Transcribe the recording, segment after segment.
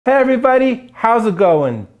Hey everybody, how's it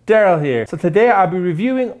going? Daryl here. So today I'll be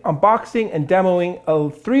reviewing, unboxing, and demoing a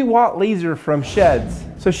 3-watt laser from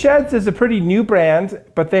SHEHDS. So SHEHDS is a pretty new brand,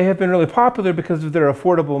 but they have been really popular because of their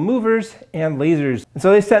affordable movers and lasers. And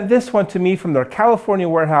so they sent this one to me from their California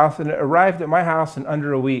warehouse, and it arrived at my house in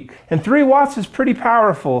under a week. And 3 watts is pretty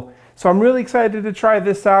powerful. So I'm really excited to try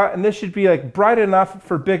this out, and this should be like bright enough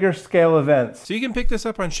for bigger scale events. So you can pick this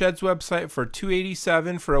up on SHEHDS website for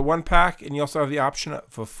 $287 for a 1-pack, and you also have the option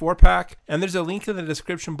of a 4-pack. And there's a link in the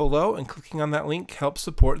description below, and clicking on that link helps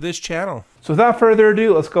support this channel. So without further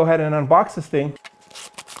ado, let's go ahead and unbox this thing.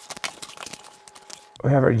 We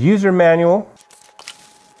have our user manual.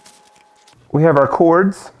 We have our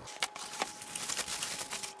cords.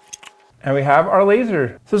 And we have our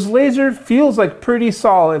laser. So this laser feels like pretty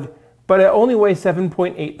solid, but it only weighs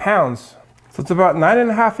 7.8 pounds. So it's about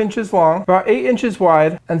 9.5 inches long, about 8 inches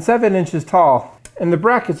wide, and 7 inches tall. And the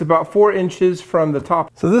bracket's about 4 inches from the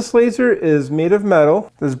top. So this laser is made of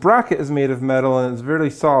metal. This bracket is made of metal and it's very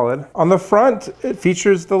solid. On the front, it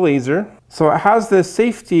features the laser. So it has this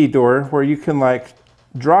safety door where you can like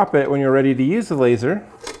drop it when you're ready to use the laser,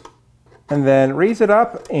 and then raise it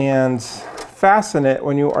up and fasten it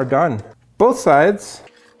when you are done. Both sides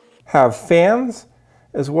have fans,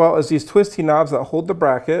 as well as these twisty knobs that hold the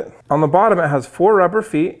bracket. On the bottom it has 4 rubber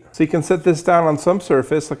feet, so you can set this down on some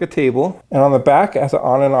surface like a table. And on the back it has an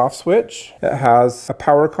on and off switch. It has a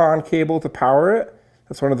power con cable to power it.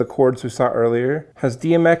 That's one of the cords we saw earlier. It has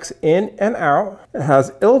DMX in and out. It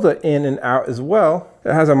has ILDA in and out as well.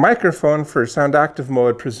 It has a microphone for sound active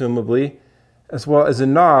mode, presumably, as well as a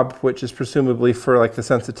knob, which is presumably for like the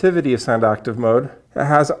sensitivity of sound active mode. It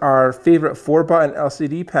has our favorite 4-button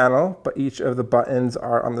LCD panel, but each of the buttons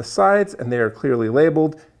are on the sides and they are clearly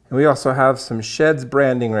labeled. And we also have some SHEHDS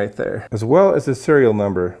branding right there, as well as a serial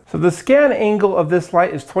number. So the scan angle of this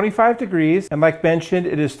light is 25 degrees, and like mentioned,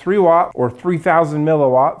 it is 3 watt or 3000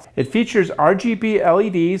 milliwatts. It features RGB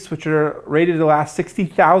LEDs, which are rated to last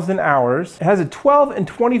 60,000 hours. It has a 12 and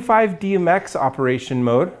 25 DMX operation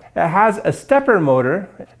mode. It has a stepper motor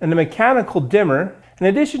and a mechanical dimmer. In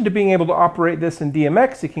addition to being able to operate this in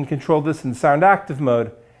DMX, you can control this in sound active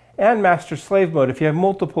mode and master slave mode if you have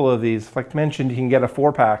multiple of these. Like mentioned, you can get a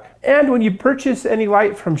 4-pack. And when you purchase any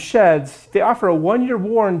light from SHEHDS, they offer a 1-year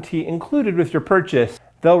warranty included with your purchase.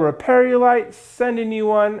 They'll repair your light, send a new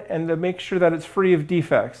one, and they'll make sure that it's free of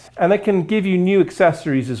defects. And they can give you new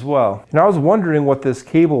accessories as well. And I was wondering what this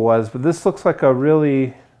cable was, but this looks like a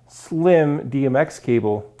really slim DMX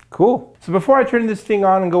cable. Cool. So before I turn this thing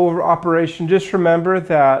on and go over operation, just remember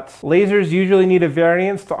that lasers usually need a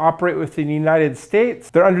variance to operate within the United States.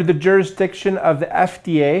 They're under the jurisdiction of the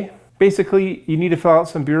FDA. Basically, you need to fill out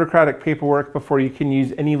some bureaucratic paperwork before you can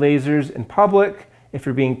use any lasers in public if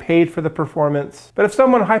you're being paid for the performance. But if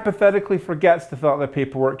someone hypothetically forgets to fill out their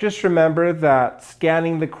paperwork, just remember that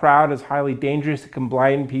scanning the crowd is highly dangerous. It can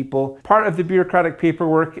blind people. Part of the bureaucratic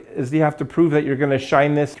paperwork is you have to prove that you're going to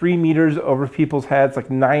shine this 3 meters over people's heads, like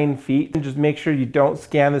 9 feet. And just make sure you don't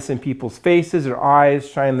scan this in people's faces or eyes.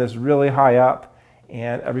 Shine this really high up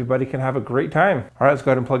and everybody can have a great time. All right, let's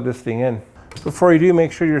go ahead and plug this thing in. Before you do,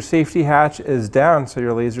 make sure your safety hatch is down so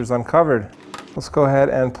your laser is uncovered. Let's go ahead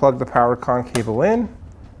and plug the power con cable in,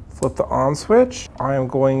 flip the on switch. I am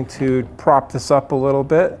going to prop this up a little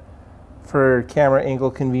bit for camera angle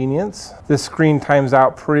convenience. This screen times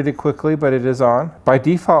out pretty quickly, but it is on. By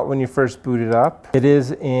default, when you first boot it up, it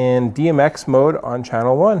is in DMX mode on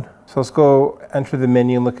channel 1. So let's go enter the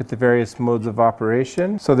menu and look at the various modes of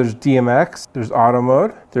operation. So there's DMX, there's auto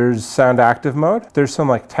mode, there's sound active mode. There's some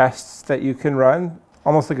like tests that you can run,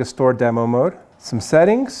 almost like a store demo mode. Some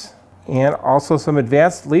settings, and also some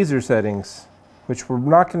advanced laser settings, which we're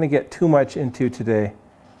not going to get too much into today.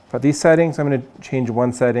 But these settings, I'm going to change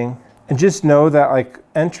one setting. And just know that like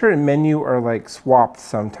enter and menu are like swapped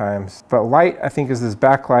sometimes. But light, I think, is this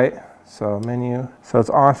backlight. So menu. So it's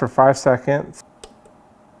on for 5 seconds.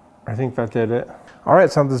 I think that did it. All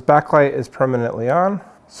right, so this backlight is permanently on.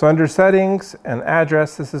 So under settings and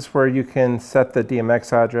address, this is where you can set the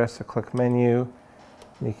DMX address. So click menu.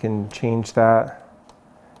 You can change that.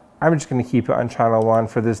 I'm just going to keep it on channel 1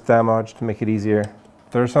 for this demo just to make it easier.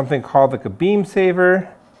 There's something called like a beam saver.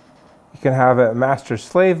 You can have it master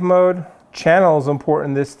slave mode. Channel is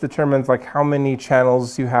important. This determines like how many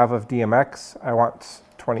channels you have of DMX. I want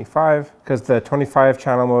 25 because the 25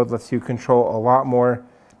 channel mode lets you control a lot more.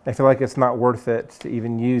 I feel like it's not worth it to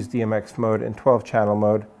even use DMX mode in 12 channel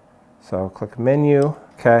mode. So click menu.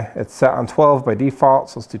 Okay, it's set on 12 by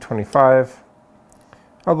default, so let's do 25.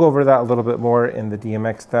 I'll go over that a little bit more in the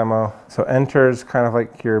DMX demo. So enter is kind of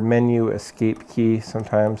like your menu escape key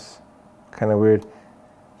sometimes. Kind of weird.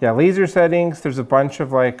 Yeah, laser settings, there's a bunch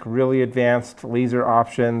of like really advanced laser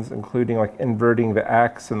options, including like inverting the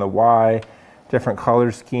X and the Y, different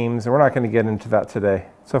color schemes, and we're not going to get into that today.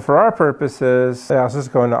 So for our purposes, yeah, let's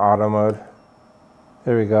just go into auto mode.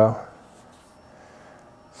 There we go.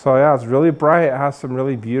 So yeah, it's really bright. It has some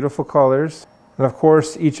really beautiful colors. And of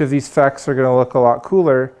course, each of these effects are going to look a lot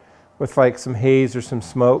cooler with like some haze or some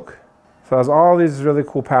smoke. So it has all these really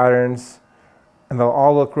cool patterns, and they'll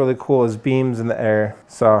all look really cool as beams in the air.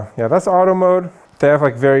 So yeah, that's auto mode. They have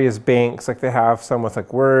like various banks, like they have some with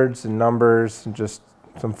like words and numbers and just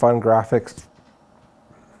some fun graphics.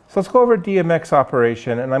 So let's go over DMX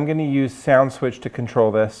operation, and I'm going to use Sound Switch to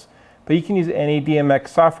control this. But you can use any DMX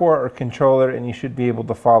software or controller and you should be able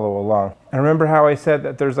to follow along. And remember how I said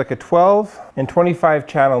that there's like a 12 and 25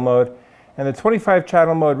 channel mode, and the 25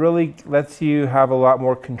 channel mode really lets you have a lot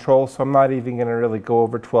more control, so I'm not even going to really go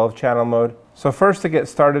over 12 channel mode. So first, to get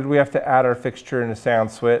started, we have to add our fixture in a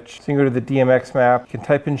Sound Switch. So you can go to the DMX map, you can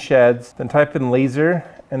type in SHEHDS, then type in laser,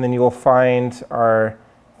 and then you will find our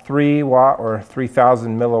 3 watt or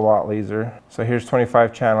 3000 milliwatt laser. So here's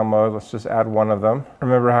 25 channel mode. Let's just add one of them.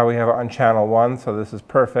 Remember how we have it on channel 1, so this is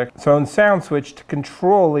perfect. So in Sound Switch, to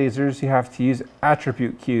control lasers, you have to use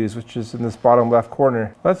attribute cues, which is in this bottom left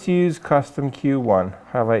corner. Let's use custom cue 1.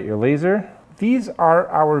 Highlight your laser. These are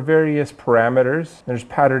our various parameters. There's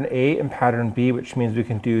pattern A and pattern B, which means we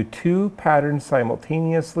can do 2 patterns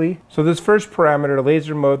simultaneously. So this first parameter,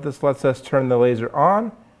 laser mode, this lets us turn the laser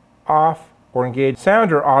on, off, or engage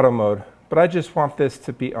sound or auto mode, but I just want this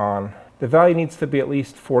to be on. The value needs to be at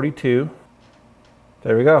least 42.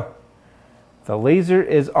 There we go. The laser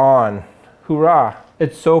is on. Hoorah!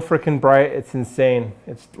 It's so freaking bright, it's insane.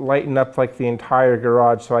 It's lighting up like the entire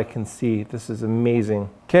garage so I can see. This is amazing.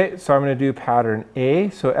 Okay, so I'm going to do pattern A.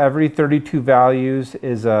 So every 32 values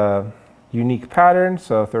is a unique pattern,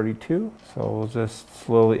 so 32. So we'll just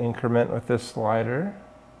slowly increment with this slider.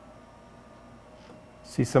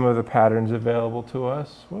 See some of the patterns available to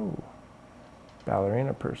us. Whoa,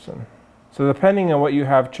 ballerina person. So depending on what you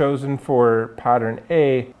have chosen for pattern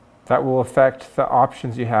A, that will affect the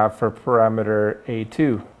options you have for parameter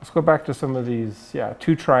A2. Let's go back to some of these, yeah,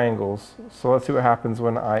 2 triangles. So let's see what happens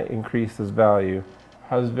when I increase this value. It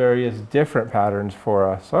has various different patterns for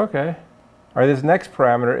us. Okay. All right, this next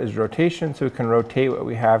parameter is rotation, so we can rotate what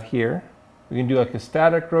we have here. We can do like a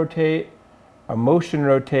static rotate, a motion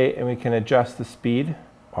rotate, and we can adjust the speed.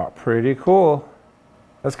 Oh, pretty cool.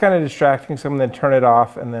 That's kind of distracting, so I'm going to turn it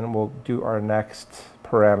off and then we'll do our next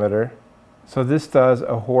parameter. So this does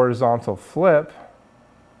a horizontal flip.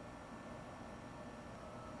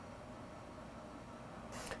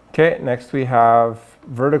 Okay, next we have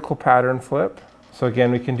vertical pattern flip. So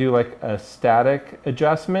again, we can do like a static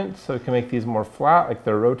adjustment, so we can make these more flat, like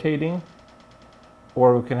they're rotating.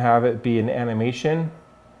 Or we can have it be an animation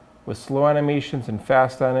with slow animations and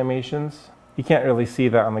fast animations. You can't really see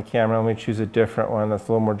that on the camera. Let me choose a different one that's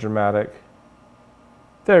a little more dramatic.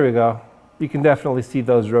 There we go. You can definitely see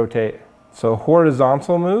those rotate. So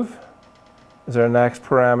horizontal move is our next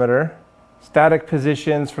parameter. Static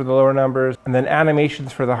positions for the lower numbers, and then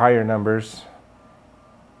animations for the higher numbers.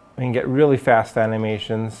 We can get really fast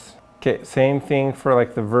animations. Okay, same thing for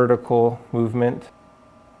like the vertical movement.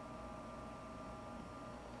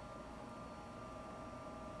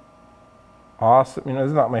 Awesome. You know, this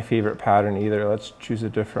is not my favorite pattern either. Let's choose a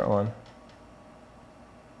different one.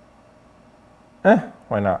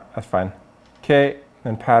 Why not? That's fine. Okay,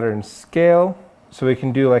 then pattern scale. So we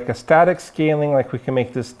can do like a static scaling, like we can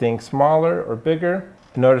make this thing smaller or bigger.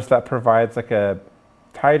 Notice that provides like a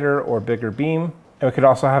tighter or bigger beam. And we could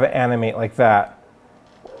also have it animate like that.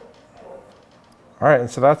 All right,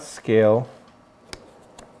 and so that's scale.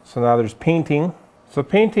 So now there's painting. So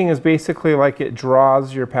painting is basically like it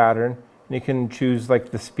draws your pattern. You can choose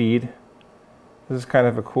like the speed. This is kind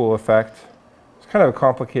of a cool effect. It's kind of a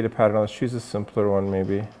complicated pattern. Let's choose a simpler one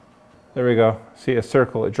maybe. There we go. See a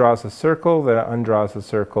circle. It draws a circle, then it undraws a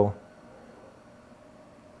circle.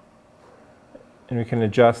 And we can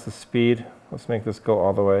adjust the speed. Let's make this go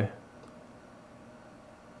all the way.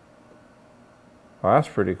 Oh, that's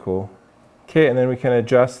pretty cool. Okay, and then we can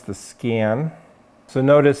adjust the scan. So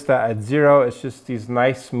notice that at 0, it's just these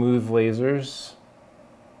nice smooth lasers.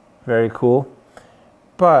 Very cool.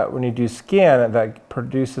 But when you do scan, that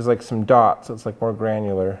produces like some dots, so it's like more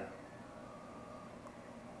granular.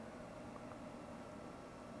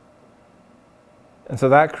 And so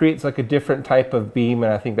that creates like a different type of beam,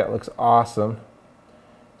 and I think that looks awesome.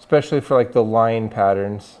 Especially for like the line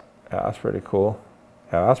patterns. Yeah, that's pretty cool.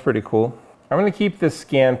 Yeah, that's pretty cool. I'm going to keep this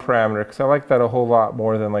scan parameter because I like that a whole lot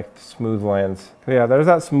more than like the smooth lines. Yeah, there's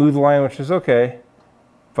that smooth line, which is okay,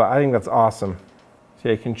 but I think that's awesome. So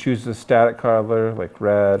you can choose the static color like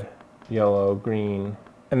red, yellow, green,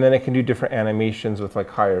 and then it can do different animations with like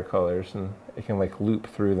higher colors, and it can like loop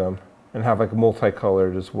through them and have like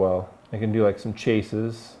multicolored as well. It can do like some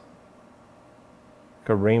chases, like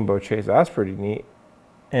a rainbow chase. That's pretty neat.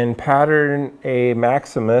 And pattern A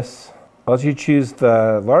Maximus lets you choose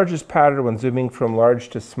the largest pattern when zooming from large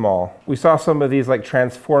to small. We saw some of these like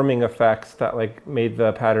transforming effects that like made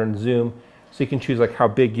the pattern zoom, so you can choose like how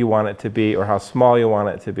big you want it to be or how small you want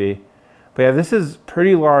it to be. But yeah, this is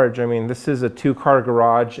pretty large. I mean, this is a 2-car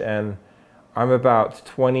garage and I'm about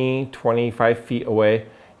 25 feet away,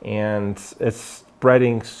 and it's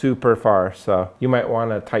spreading super far, so you might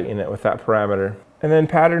want to tighten it with that parameter. And then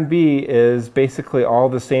pattern B is basically all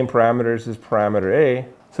the same parameters as parameter A.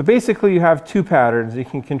 So basically you have 2 patterns. You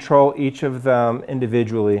can control each of them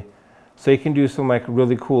individually. So you can do some like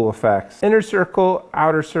really cool effects. Inner circle,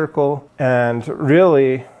 outer circle, and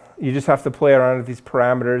really you just have to play around with these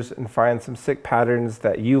parameters and find some sick patterns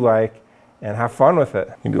that you like and have fun with it.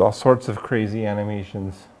 You can do all sorts of crazy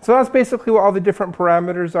animations. So that's basically what all the different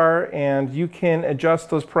parameters are, and you can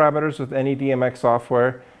adjust those parameters with any DMX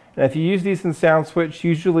software. And if you use these in SoundSwitch,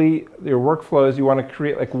 usually your workflow is you want to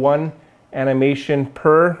create like 1 animation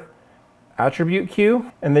per attribute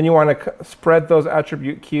queue, and then you want to spread those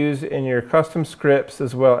attribute queues in your custom scripts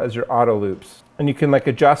as well as your auto loops. And you can like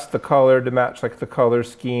adjust the color to match like the color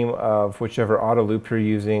scheme of whichever auto loop you're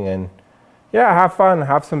using, and yeah, have fun.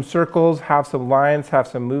 Have some circles, have some lines, have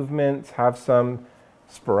some movements, have some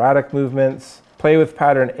sporadic movements. Play with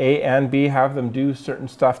pattern A and B, have them do certain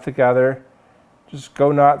stuff together. Just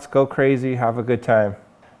go nuts, go crazy, have a good time.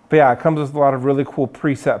 But yeah, it comes with a lot of really cool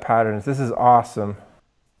preset patterns. This is awesome.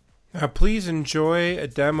 Now please enjoy a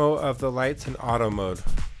demo of the lights in auto mode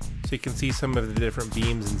so you can see some of the different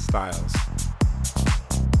beams and styles.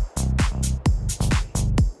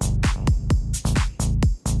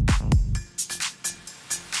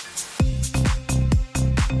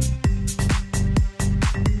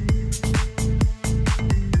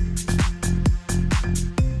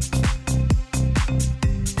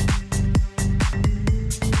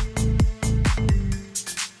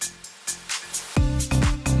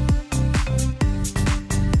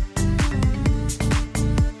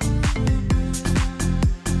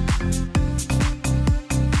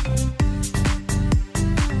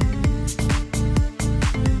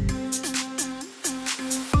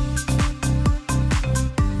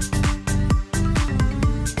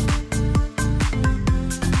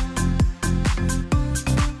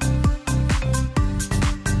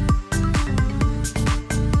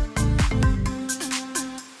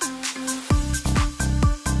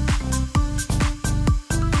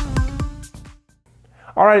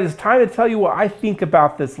 All right, it's time to tell you what I think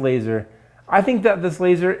about this laser. I think that this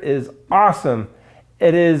laser is awesome.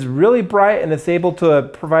 It is really bright and it's able to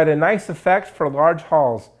provide a nice effect for large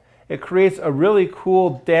halls. It creates a really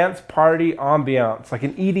cool dance party ambiance, like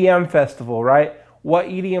an EDM festival, right? What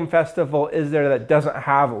EDM festival is there that doesn't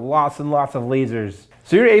have lots and lots of lasers?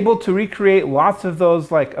 So you're able to recreate lots of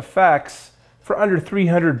those like effects for under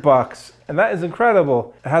 300 bucks. And that is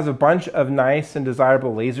incredible. It has a bunch of nice and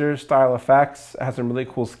desirable laser style effects. It has some really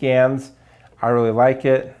cool scans. I really like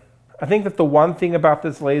it. I think that the one thing about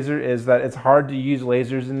this laser is that it's hard to use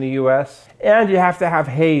lasers in the US, and you have to have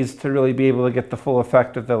haze to really be able to get the full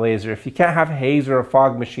effect of the laser. If you can't have haze or a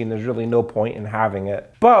fog machine, there's really no point in having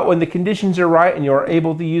it. But when the conditions are right and you're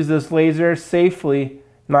able to use this laser safely,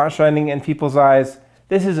 not shining in people's eyes,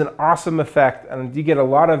 this is an awesome effect, and you get a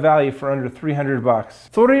lot of value for under 300 bucks.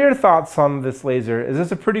 So what are your thoughts on this laser? Is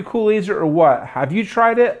this a pretty cool laser or what? Have you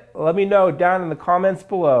tried it? Let me know down in the comments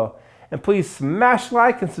below. And please smash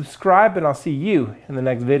like and subscribe, and I'll see you in the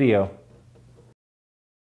next video.